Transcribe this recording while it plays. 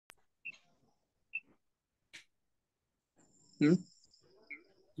Hmm?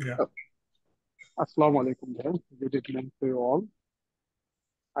 Yeah. Assalamu alaikum, guys. Good evening to you all.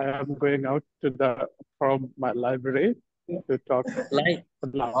 I am going out from my library to talk Like,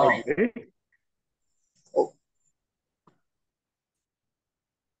 loudly. oh,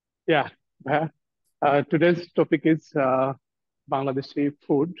 Yeah. Today's topic is Bangladeshi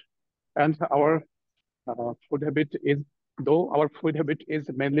food, and our food habit is, though our food habit is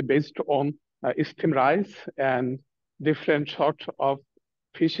mainly based on steamed rice and different sorts of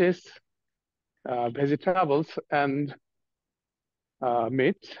fishes, vegetables, and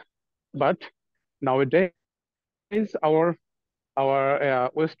meat. But nowadays, our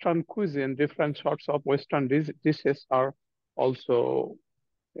Western cuisine, different sorts of Western dishes are also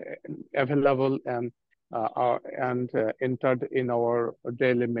available and entered in our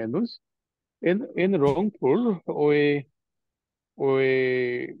daily menus. In Rangpur, we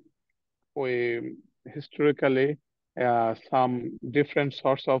we historically some different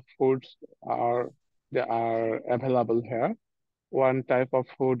sorts of foods are available here. One type of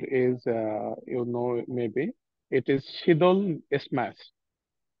food is maybe it is shidol smash,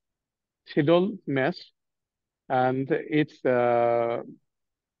 and it's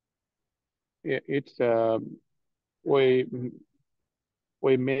we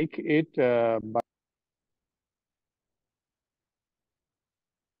we make it by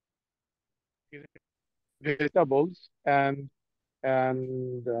vegetables and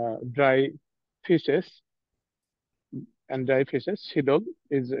fishes dry fishes. Shidol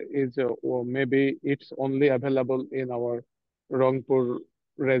is or maybe it's only available in our Rangpur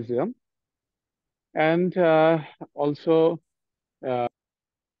region, and also uh,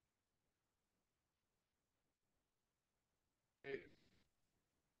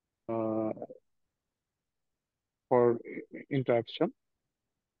 uh, for interaction.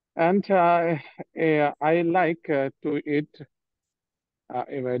 And I like to eat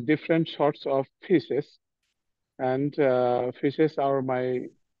different sorts of fishes, and fishes are my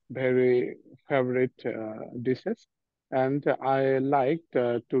very favorite dishes. And I like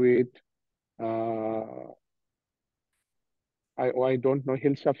to eat. Uh, I don't know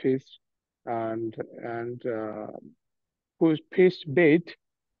hilsa fish and whose fish bait.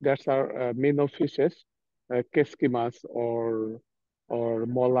 That's our minnow fishes, keskimas or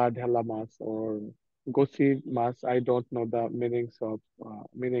mola dhalamas or gosi mas. I don't know the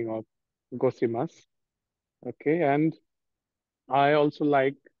meaning of gosi mas. Okay, and I also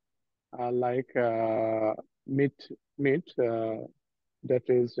like meat meat that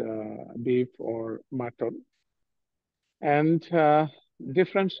is beef or mutton and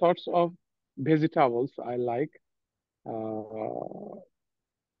different sorts of vegetables I like. Uh,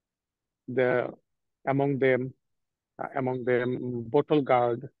 the among them bottle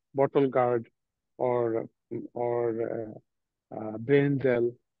gourd or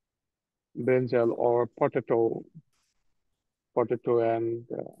brinjal or potato and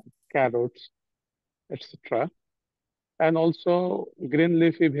carrots, etc. And also green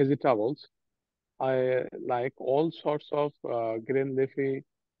leafy vegetables. I like all sorts of green leafy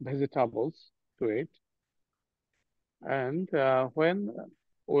vegetables to eat. And when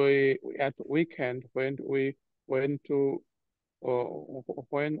we at weekend went to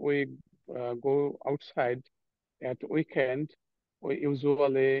when we go outside at weekend, we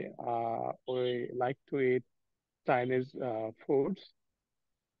like to eat Chinese foods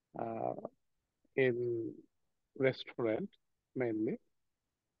uh, in restaurant mainly.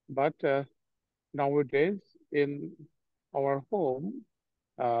 But nowadays in our home,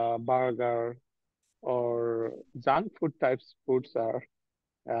 burger or junk food types foods are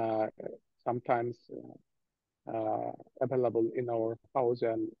uh, sometimes available in our house,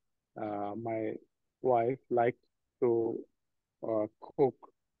 and my wife likes to cook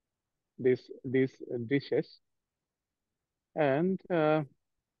these dishes, and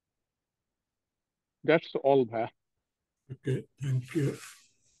that's all. Okay. Thank you.